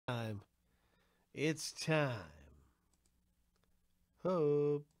It's time.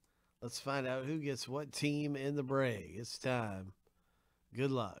 Hope. Let's find out who gets what team in the break. It's time.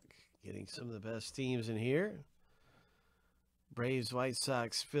 Good luck getting some of the best teams in here. Braves, White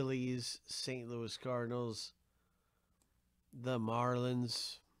Sox, Phillies, St. Louis Cardinals, the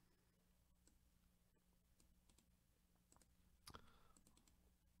Marlins.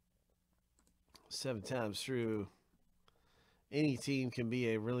 Seven times through, any team can be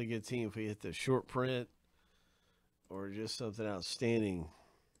a really good team if we hit the short print or just something outstanding.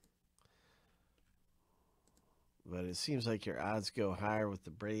 But it seems like your odds go higher with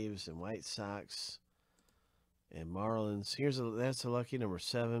the Braves and White Sox and Marlins. That's a lucky number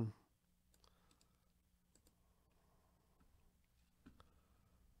 7.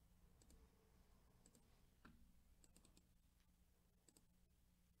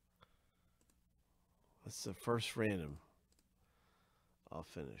 That's the first random. All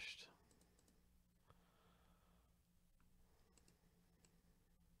finished.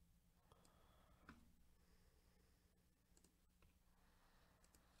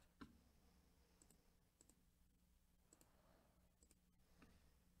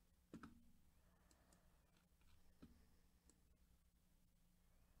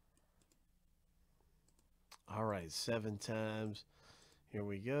 All right, 7 times. Here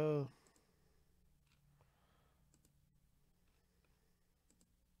we go.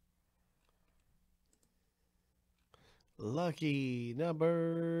 Lucky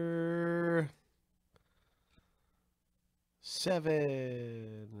number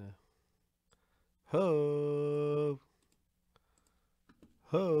 7. Hope.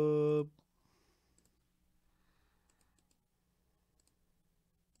 Hope.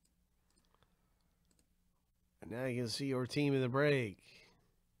 And now you can see your team in the break.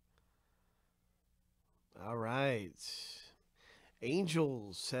 All right.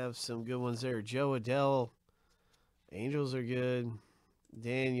 Angels have some good ones there. Joe Adele. Angels are good.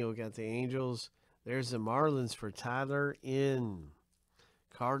 Daniel got the Angels. There's the Marlins for Tyler in.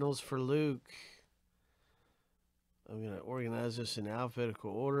 Cardinals for Luke. I'm going to organize this in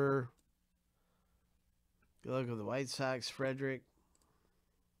alphabetical order. Good luck with the White Sox, Frederick.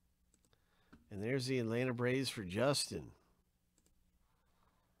 And there's the Atlanta Braves for Justin.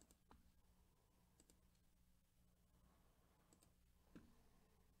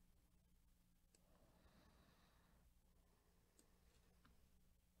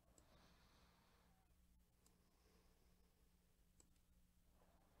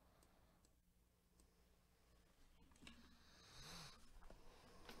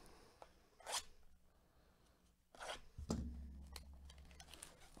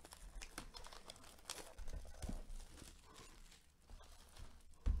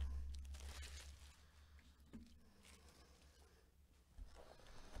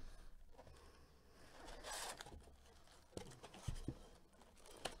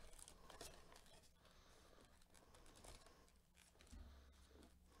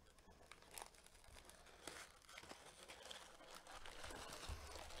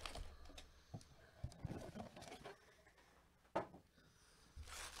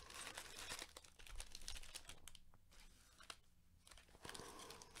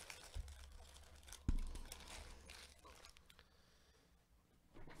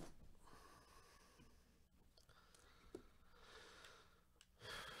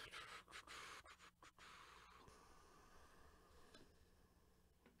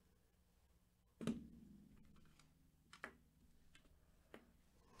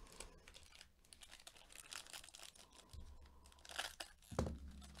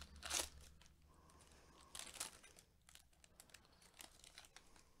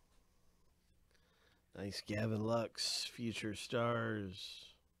 Nice Gavin Lux, Future Stars.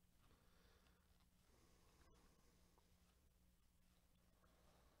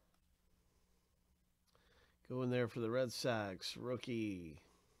 Going there for the Red Sox, rookie.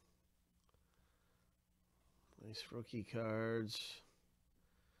 Nice rookie cards.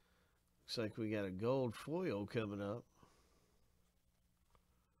 Looks like we got a gold foil coming up.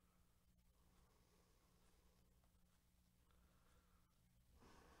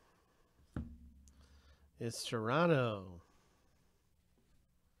 It's Toronto.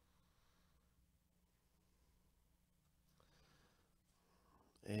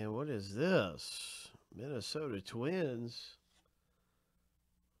 And what is this? Minnesota Twins.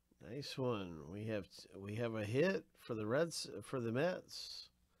 Nice one. We have a hit for the Mets.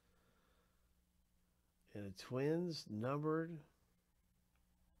 And the Twins numbered.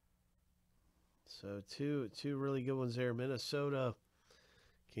 So two really good ones there. Minnesota.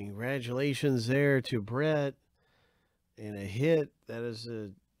 Congratulations there to Brett. And a hit. That is a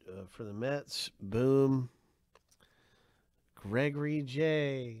for the Mets. Boom. Gregory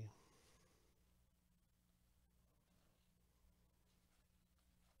J.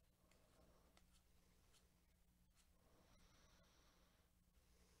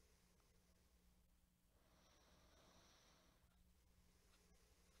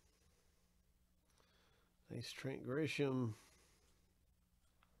 Nice Trent Grisham.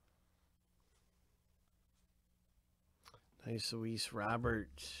 Nice Luis Robert.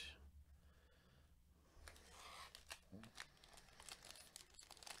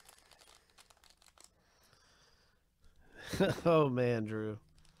 Oh, man, Drew.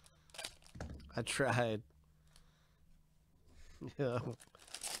 I tried.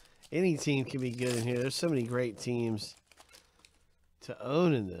 Any team can be good in here. There's so many great teams to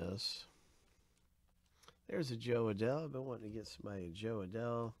own in this. There's a Joe Adele. I've been wanting to get somebody a Joe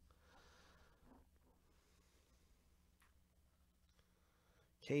Adele.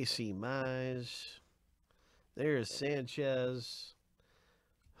 Casey Mize. There's Sanchez.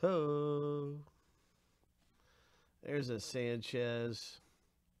 Ho. There's a Sanchez.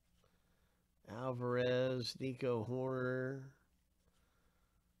 Alvarez. Nico Horner.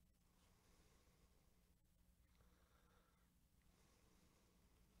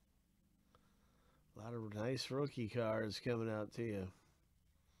 A lot of nice rookie cards coming out to you.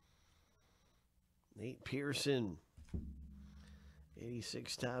 Nate Pearson.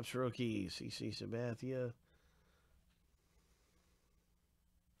 86 Topps rookie. CC Sabathia.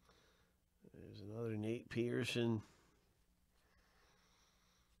 There's another Nate Pearson.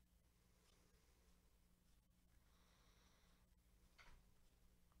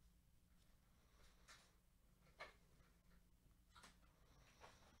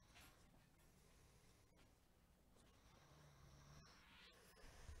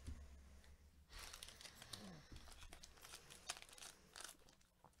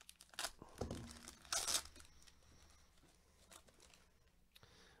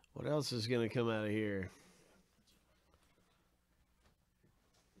 What else is going to come out of here?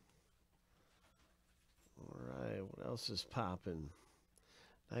 All right, what else is popping?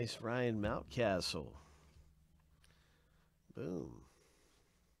 Nice Ryan Mountcastle. Boom.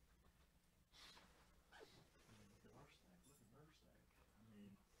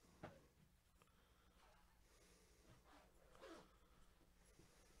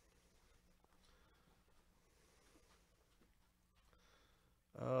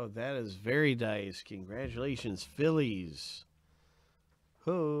 Oh, that is very nice. Congratulations, Phillies.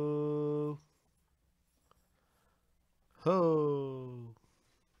 Ho. Ho.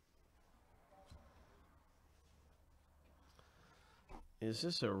 Is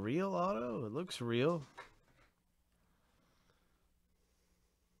this a real auto? It looks real.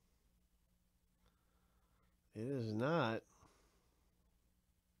 It is not.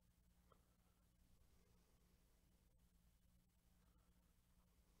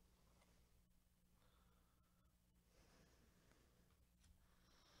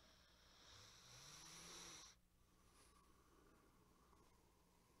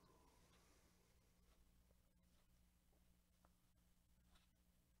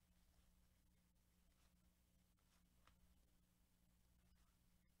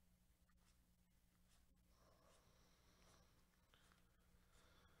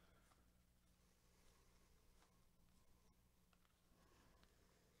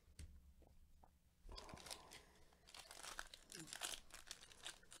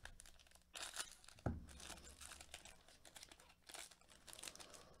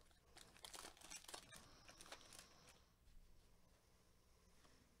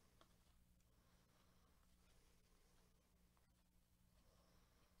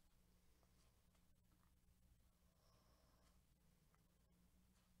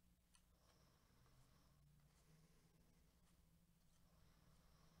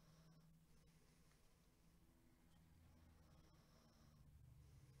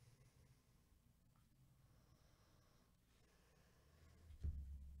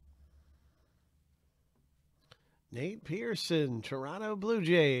 Nate Pearson, Toronto Blue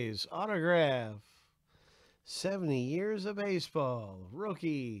Jays, autograph. 70 years of baseball,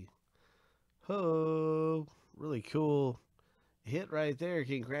 rookie. Ho, really cool hit right there.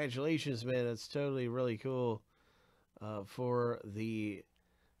 Congratulations, man. That's totally really cool for the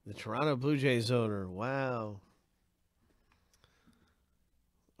Toronto Blue Jays owner. Wow.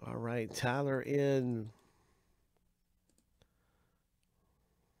 All right, Tyler in.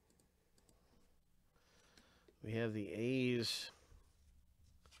 We have the A's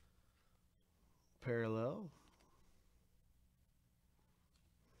parallel.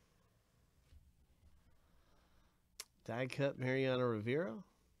 Die cut Mariano Rivera.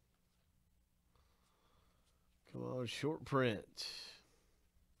 Come on, short print.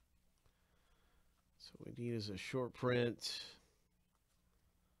 So what we need is a short print.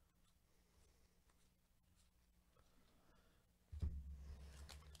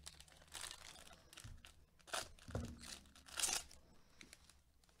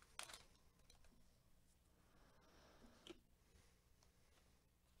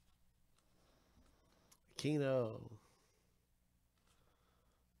 Keno.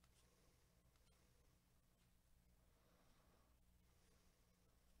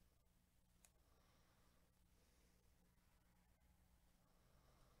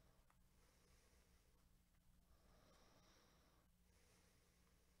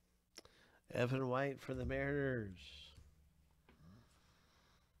 Evan White for the Mariners.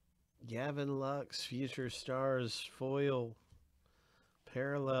 Gavin Lux, Future Stars, foil,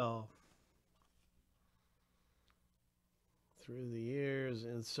 parallel. Through the years,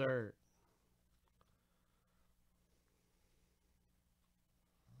 insert.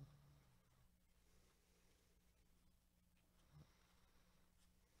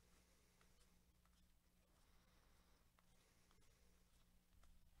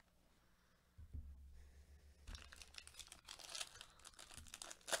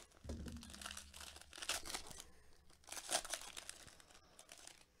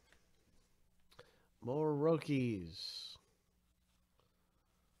 More rookies.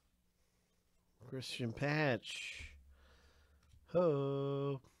 Christian Patch.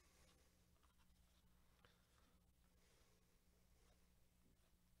 Ho.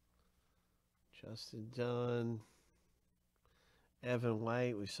 Justin Dunn. Evan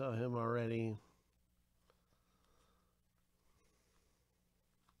White. We saw him already.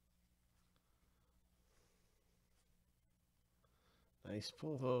 Nice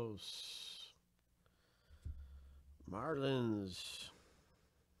Pujols. Marlins.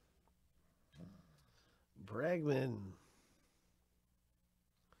 Bregman.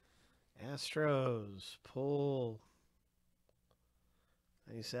 Astros. Pull.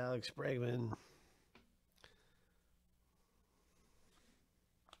 Nice Alex Bregman.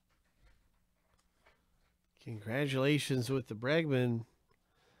 Congratulations with the Bregman.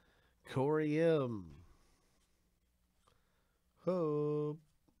 Corey M. Hope.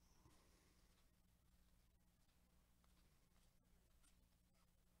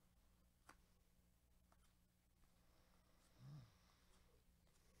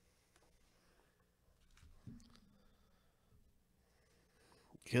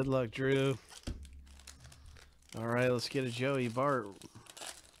 Good luck, Drew. All right, let's get a Joey Bart.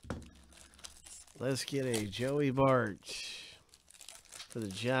 Let's get a Joey Bart for the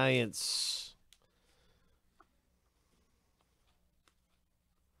Giants.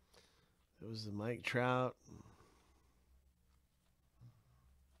 It was the Mike Trout.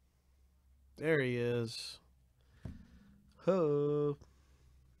 There he is. Ho.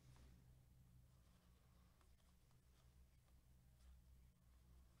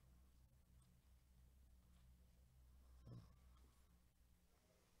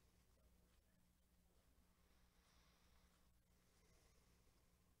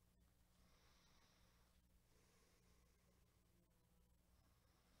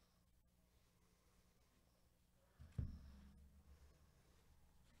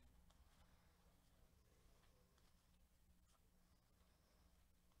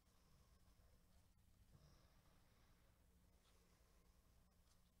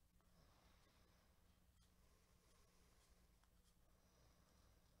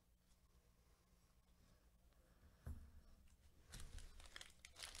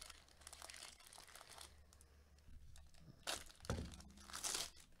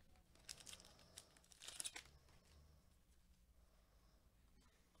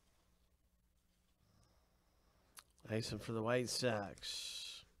 Nice one for the White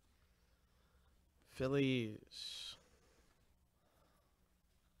Sox. Phillies.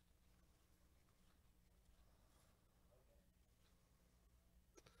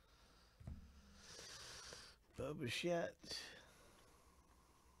 Bobichette.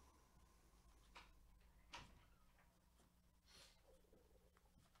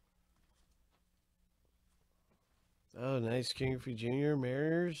 Oh, nice King Griffey Jr.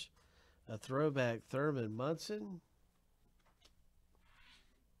 Mariners. A throwback Thurman Munson.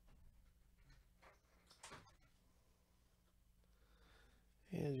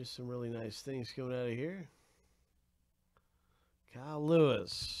 And just some really nice things coming out of here. Kyle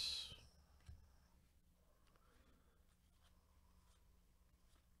Lewis.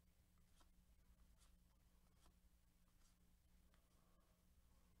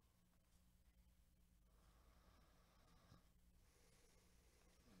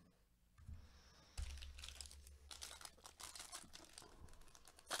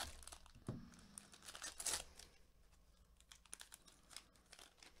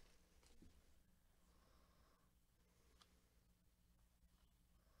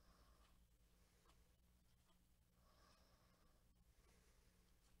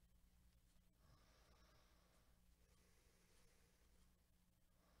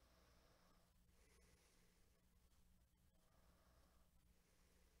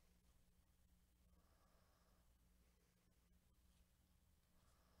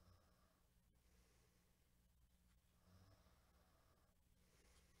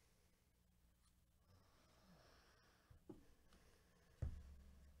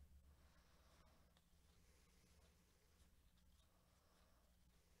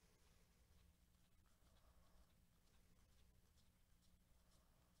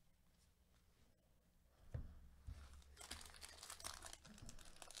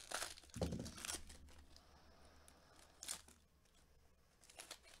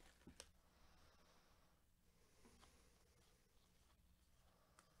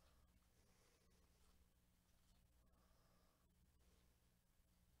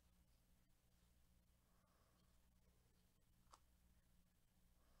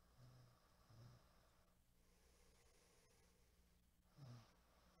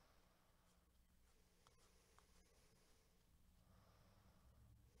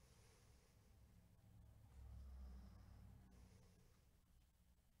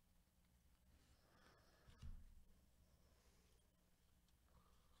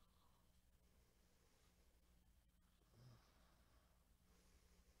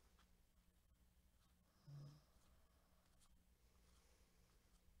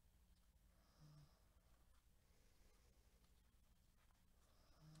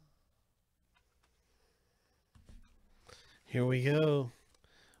 Here we go.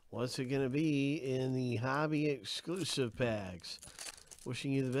 What's it going to be in the hobby exclusive packs?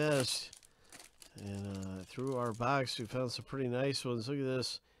 Wishing you the best. And through our box, we found some pretty nice ones. Look at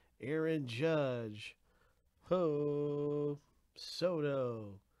this. Aaron Judge. Ho.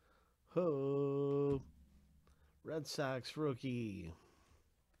 Soto. Ho. Red Sox rookie.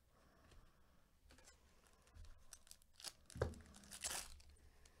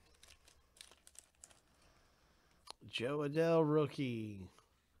 Joe Adell rookie.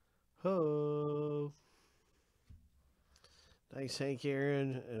 Ho. Nice Hank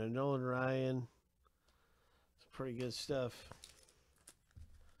Aaron and a Nolan Ryan. It's pretty good stuff.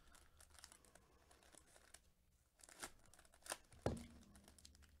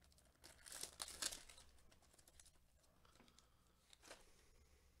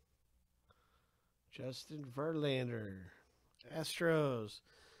 Justin Verlander. Astros.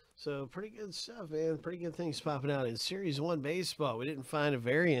 So pretty good stuff, man. Pretty good things popping out in Series 1 baseball. We didn't find a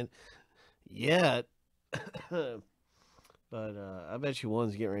variant yet. But I bet you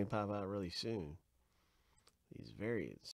one's getting ready to pop out really soon. These variants.